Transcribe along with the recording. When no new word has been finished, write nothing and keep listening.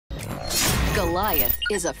Goliath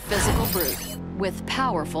is a physical brute with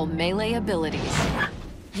powerful melee abilities.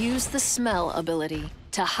 Use the smell ability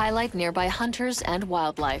to highlight nearby hunters and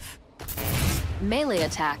wildlife. Melee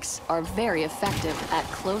attacks are very effective at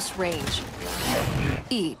close range.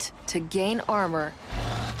 Eat to gain armor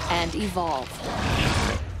and evolve.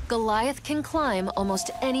 Goliath can climb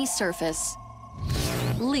almost any surface.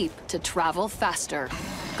 Leap to travel faster.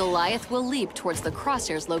 Goliath will leap towards the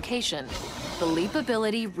crosshair's location. The leap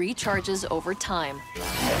ability recharges over time.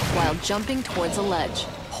 While jumping towards a ledge,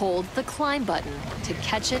 hold the climb button to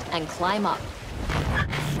catch it and climb up.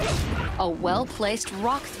 A well-placed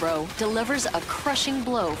rock throw delivers a crushing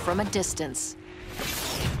blow from a distance.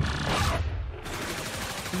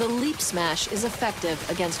 The leap smash is effective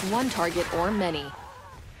against one target or many.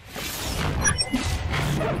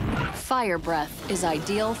 Fire breath is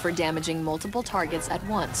ideal for damaging multiple targets at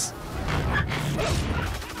once.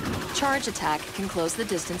 Charge attack can close the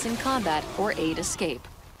distance in combat or aid escape.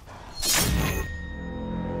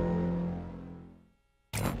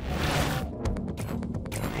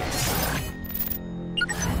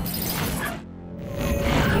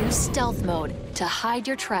 Use stealth mode to hide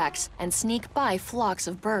your tracks and sneak by flocks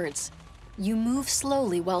of birds. You move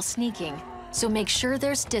slowly while sneaking, so make sure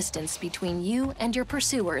there's distance between you and your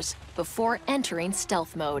pursuers before entering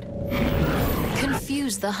stealth mode.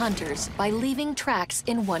 Confuse the hunters by leaving tracks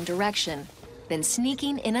in one direction, then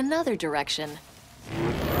sneaking in another direction.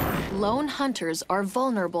 Lone hunters are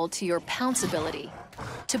vulnerable to your pounce ability.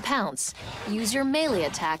 To pounce, use your melee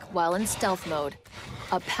attack while in stealth mode.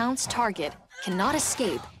 A pounce target cannot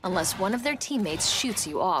escape unless one of their teammates shoots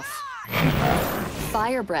you off.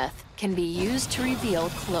 Fire breath can be used to reveal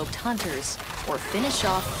cloaked hunters or finish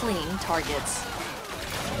off fleeing targets.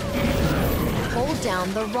 Hold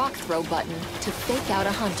down the rock throw button to fake out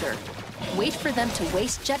a hunter. Wait for them to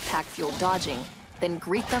waste jetpack fuel dodging, then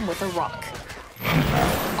greet them with a rock.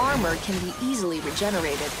 Armor can be easily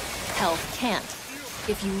regenerated. Health can't.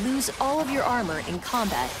 If you lose all of your armor in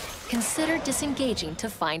combat, consider disengaging to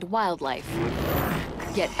find wildlife.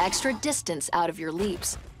 Get extra distance out of your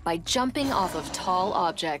leaps by jumping off of tall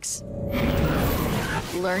objects.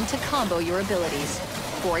 Learn to combo your abilities.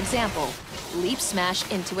 For example, leap smash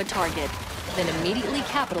into a target, then immediately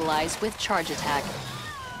capitalize with charge attack.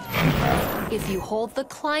 If you hold the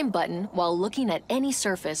climb button while looking at any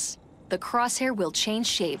surface, the crosshair will change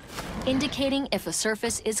shape, indicating if a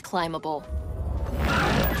surface is climbable.